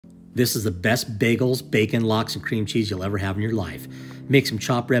This is the best bagels, bacon, lox, and cream cheese you'll ever have in your life. Make some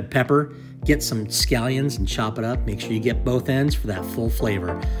chopped red pepper, get some scallions and chop it up. Make sure you get both ends for that full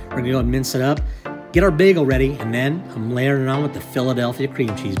flavor. We're gonna go and mince it up, get our bagel ready, and then I'm layering it on with the Philadelphia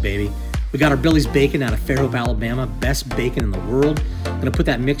cream cheese, baby. We got our Billy's bacon out of Fairhope, Alabama, best bacon in the world. Gonna put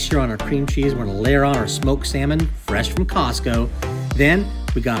that mixture on our cream cheese. We're gonna layer on our smoked salmon, fresh from Costco. Then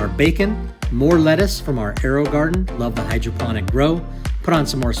we got our bacon, more lettuce from our Arrow Garden, love the hydroponic grow. Put on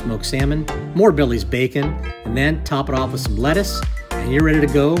some more smoked salmon, more Billy's bacon, and then top it off with some lettuce, and you're ready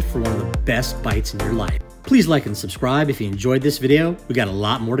to go for one of the best bites in your life. Please like and subscribe if you enjoyed this video. We got a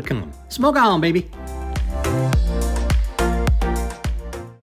lot more to come. Smoke on, baby.